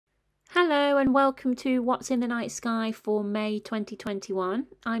and welcome to What's in the Night Sky for May 2021.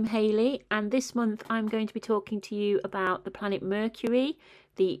 I'm Hayley, and this month I'm going to be talking to you about the planet Mercury,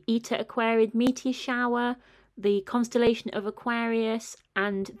 the Eta Aquariid meteor shower, the Constellation of Aquarius,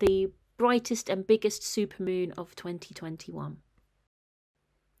 and the brightest and biggest supermoon of 2021.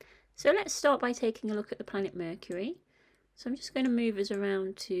 So let's start by taking a look at the planet Mercury. So I'm just going to move us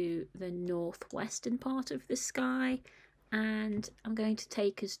around to the northwestern part of the sky, and I'm going to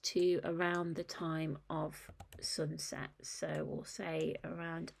take us to around the time of sunset. So we'll say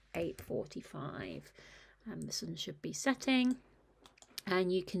around 8:45. The sun should be setting, and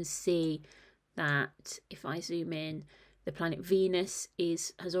you can see that if I zoom in, the planet Venus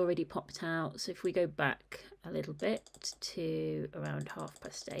has already popped out. So if we go back a little bit to around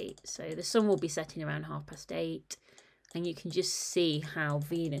 8:30, so the sun will be setting around 8:30. And you can just see how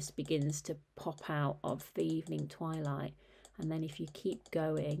Venus begins to pop out of the evening twilight. And then if you keep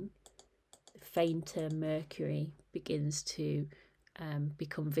going, the fainter Mercury begins to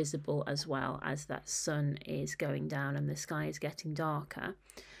become visible as well as that sun is going down and the sky is getting darker.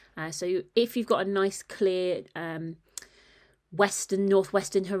 So if you've got a nice clear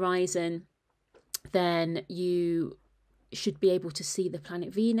northwestern horizon, then you should be able to see the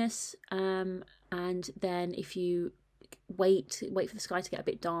planet Venus. And then if you wait for the sky to get a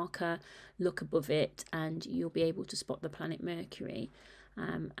bit darker, look above it, and you'll be able to spot the planet Mercury.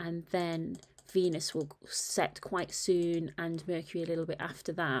 And then Venus will set quite soon, and Mercury a little bit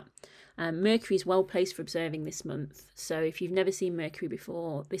after that. Mercury is well placed for observing this month, so if you've never seen Mercury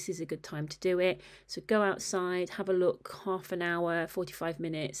before, this is a good time to do it. So go outside, have a look half an hour, 45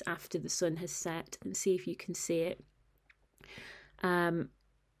 minutes after the sun has set, and see if you can see it.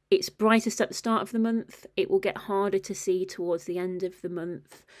 It's brightest at the start of the month. It will get harder to see towards the end of the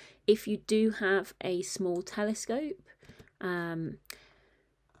month. If you do have a small telescope,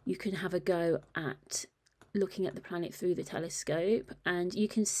 you can have a go at looking at the planet through the telescope, and you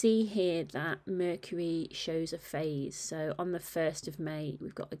can see here that Mercury shows a phase. So on the 1st of May,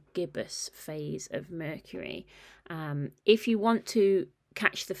 we've got a gibbous phase of Mercury. If you want to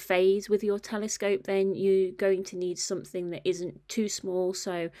catch the phase with your telescope, then you're going to need something that isn't too small.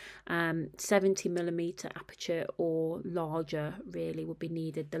 So 70mm aperture or larger really would be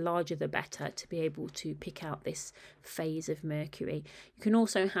needed. The larger the better, to be able to pick out this phase of Mercury. You can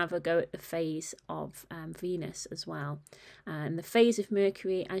also have a go at the phase of Venus as well. And the phase of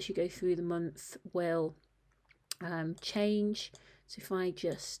Mercury as you go through the month will change. So if I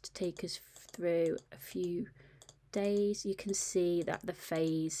just take us through a few days, you can see that the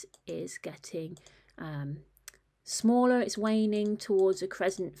phase is getting smaller. It's waning towards a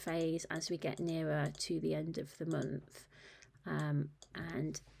crescent phase as we get nearer to the end of the month.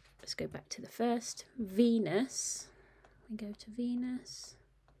 And let's go back to the first. Venus. We go to Venus.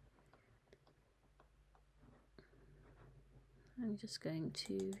 I'm just going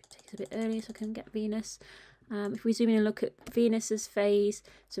to take it a bit earlier so I can get Venus. If we zoom in and look at Venus's phase,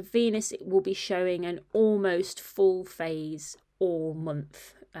 so Venus, it will be showing an almost full phase all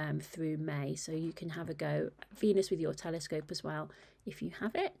month through May. So you can have a go at Venus with your telescope as well if you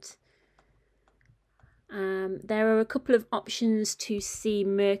have it. There are a couple of options to see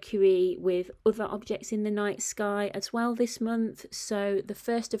Mercury with other objects in the night sky as well this month. So the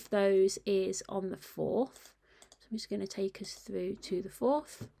first of those is on the 4th. So I'm just going to take us through to the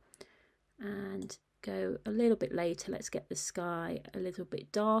 4th and go a little bit later. Let's get the sky a little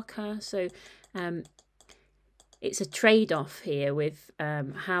bit darker. So it's a trade-off here with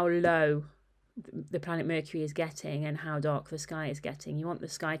how low the planet Mercury is getting and how dark the sky is getting. You want the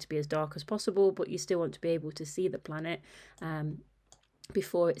sky to be as dark as possible, but you still want to be able to see the planet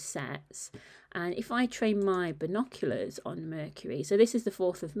before it sets. And if I train my binoculars on Mercury, so this is the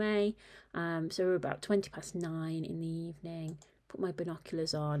 4th of May, so we're about 9:20 in the evening. Put my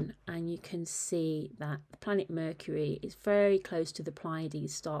binoculars on, and you can see that the planet Mercury is very close to the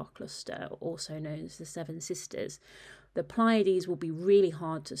Pleiades star cluster, also known as the Seven Sisters. The Pleiades will be really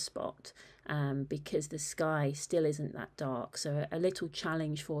hard to spot because the sky still isn't that dark. So a little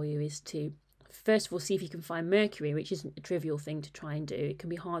challenge for you is to first of all see if you can find Mercury, which isn't a trivial thing to try and do. It can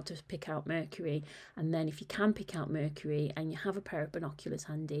be hard to pick out Mercury, and then if you can pick out Mercury and you have a pair of binoculars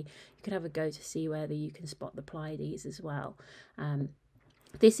handy, you can have a go to see whether you can spot the Pleiades as well.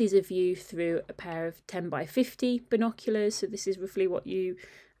 This is a view through a pair of 10x50 binoculars, so this is roughly what you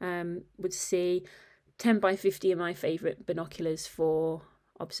would see. 10x50 are my favourite binoculars for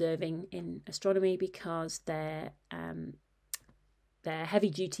observing in astronomy because they're heavy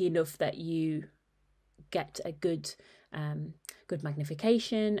duty enough that you get a good good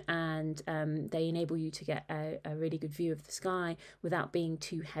magnification, and they enable you to get a really good view of the sky without being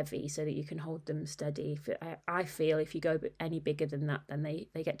too heavy, so that you can hold them steady. I feel if you go any bigger than that, then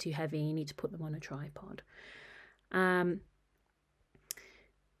they get too heavy and you need to put them on a tripod.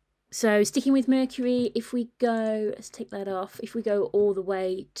 So sticking with Mercury, if we go, let's take that off, if we go all the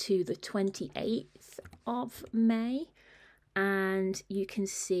way to the 28th of May, and you can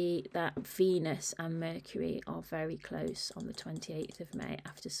see that Venus and Mercury are very close on the 28th of May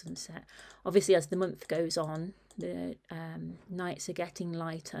after sunset. Obviously, as the month goes on, the nights are getting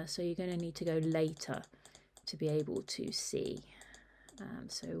lighter, so you're going to need to go later to be able to see.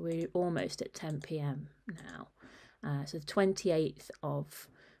 So we're almost at 10 p.m. now. So the 28th of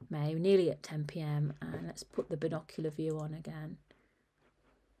May, we're nearly at 10 p.m. and let's put the binocular view on again.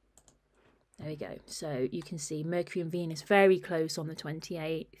 There we go. So you can see Mercury and Venus very close on the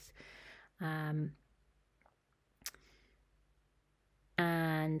 28th.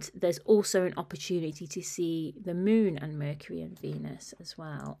 And there's also an opportunity to see the moon and Mercury and Venus as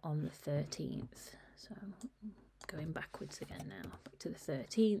well on the 13th. So going backwards again now, back to the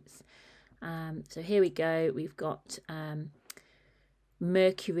 13th. So here we go. We've got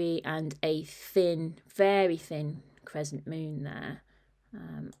Mercury and a thin, very thin crescent moon there.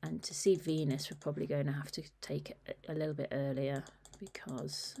 And to see Venus, we're probably going to have to take it a little bit earlier,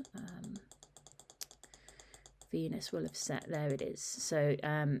 because Venus will have set. There it is. So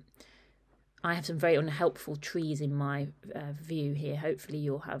I have some very unhelpful trees in my view here. Hopefully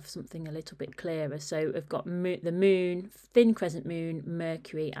you'll have something a little bit clearer. So we've got the moon, thin crescent moon,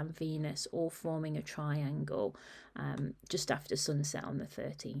 Mercury and Venus all forming a triangle just after sunset on the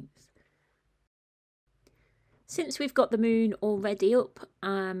 13th. Since we've got the moon already up,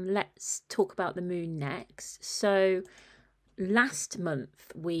 let's talk about the moon next. So last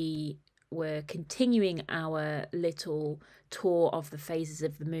month we were continuing our little tour of the phases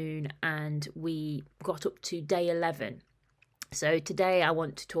of the moon, and we got up to day 11. So today I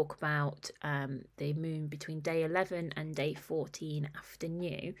want to talk about the moon between day 11 and day 14 after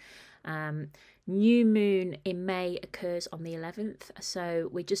new. New moon in May occurs on the 11th, so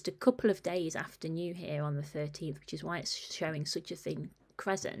we're just a couple of days after new here on the 13th, which is why it's showing such a thin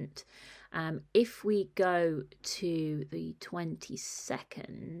crescent. If we go to the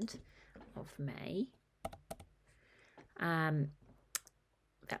 22nd of May,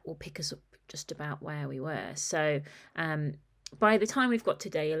 that will pick us up just about where we were. So by the time we've got to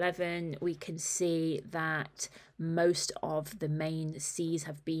day 11, we can see that most of the main seas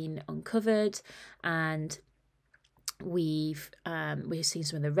have been uncovered, and we've seen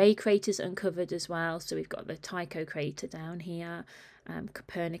some of the ray craters uncovered as well. So we've got the Tycho crater down here,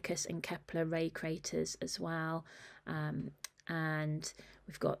 Copernicus and Kepler ray craters as well, and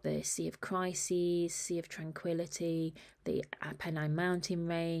we've got the Sea of Crises, Sea of Tranquility, the Apennine mountain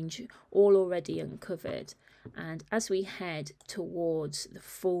range, all already uncovered. And as we head towards the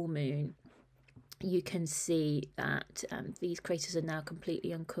full moon, you can see that these craters are now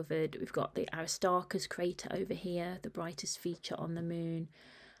completely uncovered. We've got the Aristarchus crater over here, the brightest feature on the moon.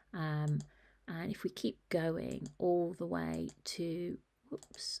 And if we keep going all the way to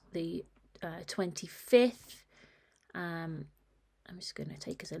the 25th, I'm just going to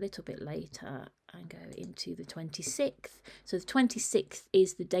take us a little bit later and go into the 26th. So the 26th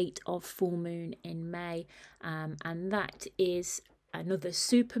is the date of full moon in May, and that is another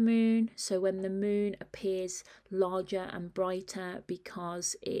supermoon. So when the moon appears larger and brighter,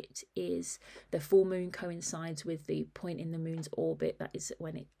 because it is the full moon coincides with the point in the moon's orbit, that is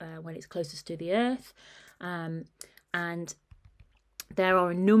when it's closest to the Earth, and there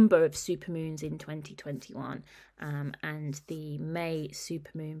are a number of supermoons in 2021, and the May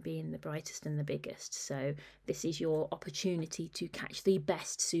supermoon being the brightest and the biggest. So this is your opportunity to catch the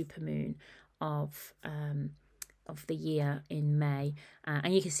best supermoon of the year in May.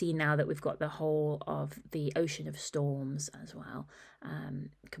 And you can see now that we've got the whole of the Ocean of Storms as well,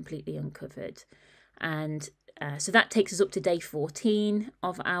 completely uncovered. And so that takes us up to day 14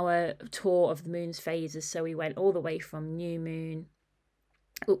 of our tour of the moon's phases. So we went all the way from new moon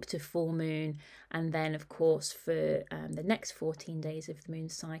up to full moon, and then of course for the next 14 days of the moon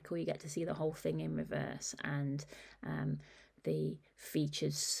cycle you get to see the whole thing in reverse, and the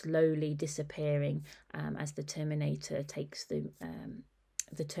features slowly disappearing as the Terminator takes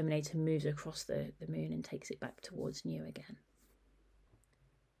the Terminator moves across the moon and takes it back towards new again.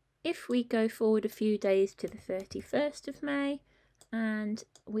 If we go forward a few days to the 31st of May, and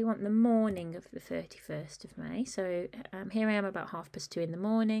we want the morning of the 31st of May. So here I am about 2:30 in the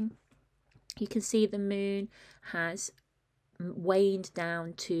morning. You can see the moon has waned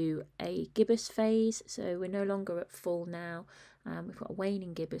down to a gibbous phase, so we're no longer at full now. We've got a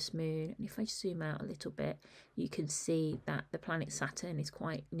waning gibbous moon, and if I zoom out a little bit, you can see that the planet Saturn is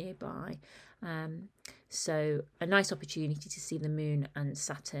quite nearby. So a nice opportunity to see the moon and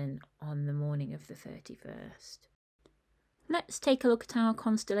Saturn on the morning of the 31st. Let's take a look at our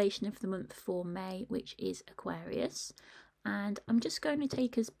constellation of the month for May, which is Aquarius. And I'm just going to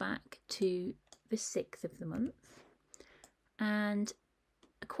take us back to the 6th of the month. And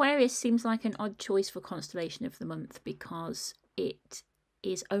Aquarius seems like an odd choice for constellation of the month because it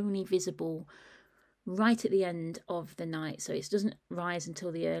is only visible right at the end of the night, so it doesn't rise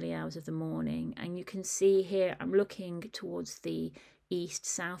until the early hours of the morning. And you can see here I'm looking towards the east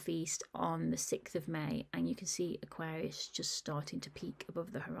southeast on the 6th of May, and you can see Aquarius just starting to peak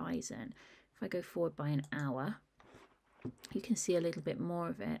above the horizon. If I go forward by an hour, you can see a little bit more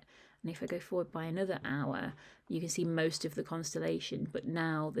of it. And if I go forward by another hour, you can see most of the constellation, but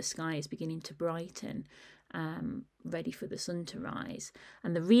now the sky is beginning to brighten, ready for the sun to rise.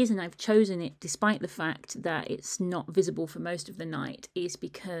 And the reason I've chosen it, despite the fact that it's not visible for most of the night, is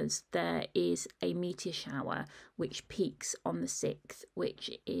because there is a meteor shower which peaks on the 6th, which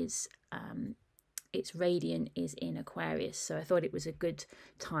is its radiant is in Aquarius. So I thought it was a good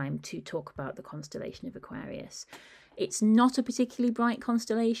time to talk about the constellation of Aquarius. It's not a particularly bright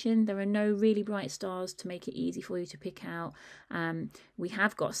constellation. There are no really bright stars to make it easy for you to pick out. We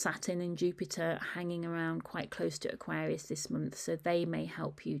have got Saturn and Jupiter hanging around quite close to Aquarius this month, so they may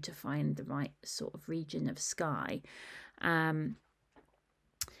help you to find the right sort of region of sky. And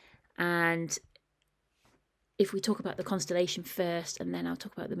if we talk about the constellation first, and then I'll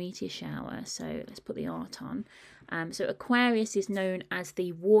talk about the meteor shower. So let's put the art on. So Aquarius is known as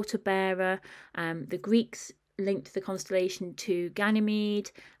the water bearer. The Greeks linked the constellation to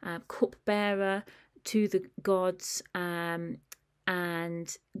Ganymede, cupbearer to the gods, and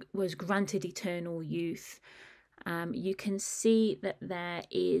was granted eternal youth. You can see that there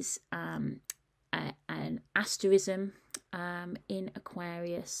is an asterism in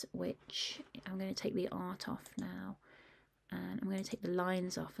Aquarius, which I'm going to take the art off now, and I'm going to take the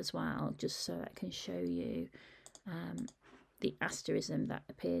lines off as well, just so I can show you the asterism that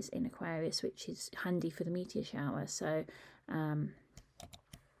appears in Aquarius, which is handy for the meteor shower. So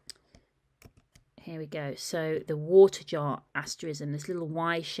here we go. So the water jar asterism, this little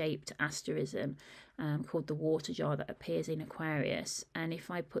Y-shaped asterism called the water jar that appears in Aquarius. And if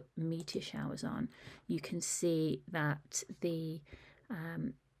I put meteor showers on, you can see that the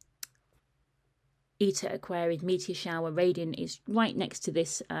Eta Aquariid meteor shower radiant is right next to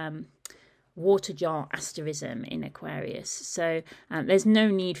this water jar asterism in Aquarius. So there's no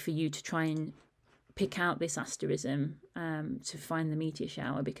need for you to try and pick out this asterism to find the meteor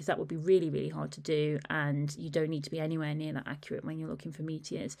shower, because that would be really, really hard to do, and you don't need to be anywhere near that accurate when you're looking for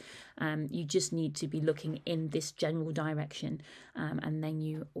meteors. You just need to be looking in this general direction, and then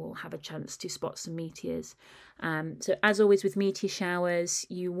you will have a chance to spot some meteors. So as always with meteor showers,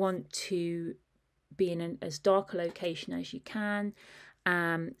 you want to be in as dark a location as you can.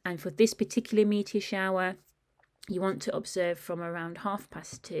 And for this particular meteor shower, you want to observe from around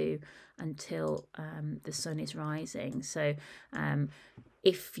 2:30 until the sun is rising. So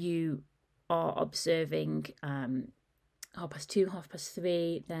if you are observing 2:30,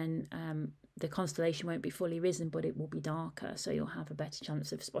 3:30, then the constellation won't be fully risen, but it will be darker, so you'll have a better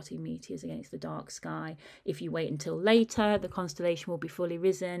chance of spotting meteors against the dark sky. If you wait until later, the constellation will be fully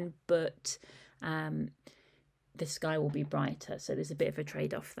risen, but the sky will be brighter, so there's a bit of a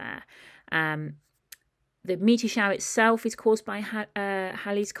trade-off there. The meteor shower itself is caused by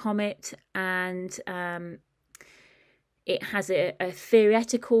Halley's comet, and it has a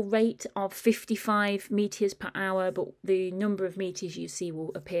theoretical rate of 55 meteors per hour, but the number of meteors you see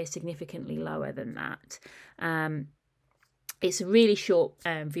will appear significantly lower than that. It's a really short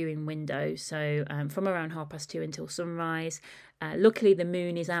viewing window, so from around 2:30 until sunrise. Luckily, the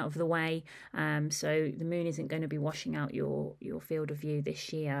moon is out of the way, so the moon isn't going to be washing out your field of view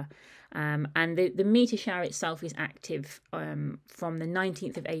this year. And the meteor shower itself is active from the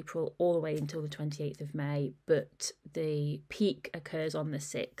 19th of April all the way until the 28th of May, but the peak occurs on the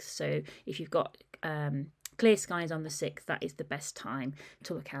 6th. So if you've got clear skies on the 6th, that is the best time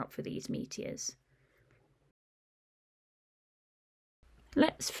to look out for these meteors.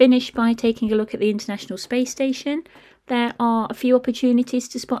 Let's finish by taking a look at the International Space Station. There are a few opportunities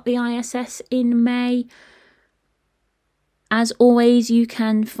to spot the ISS in May. As always, you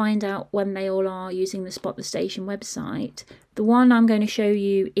can find out when they all are using the Spot the Station website. The one I'm going to show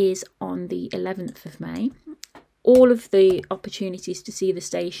you is on the 11th of May. all of the opportunities to see the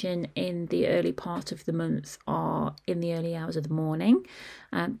station in the early part of the month are in the early hours of the morning.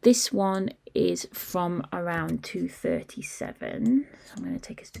 This one is from around 2:37. So I'm going to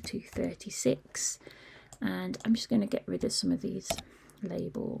take us to 2:36, and I'm just going to get rid of some of these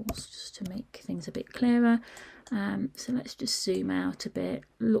labels just to make things a bit clearer. So let's just zoom out a bit,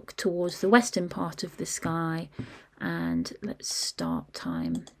 look towards the western part of the sky, and let's start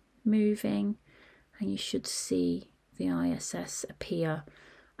time moving, and you should see the ISS appear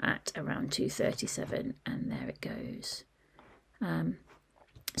at around 2:37, and there it goes.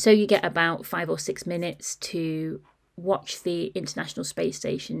 So you get about 5 or 6 minutes to watch the International Space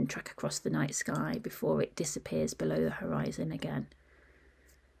Station track across the night sky before it disappears below the horizon again.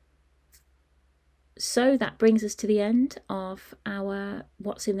 So that brings us to the end of our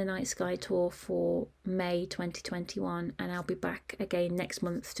What's in the Night Sky tour for May 2021, and I'll be back again next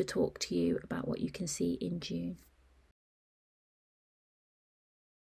month to talk to you about what you can see in June.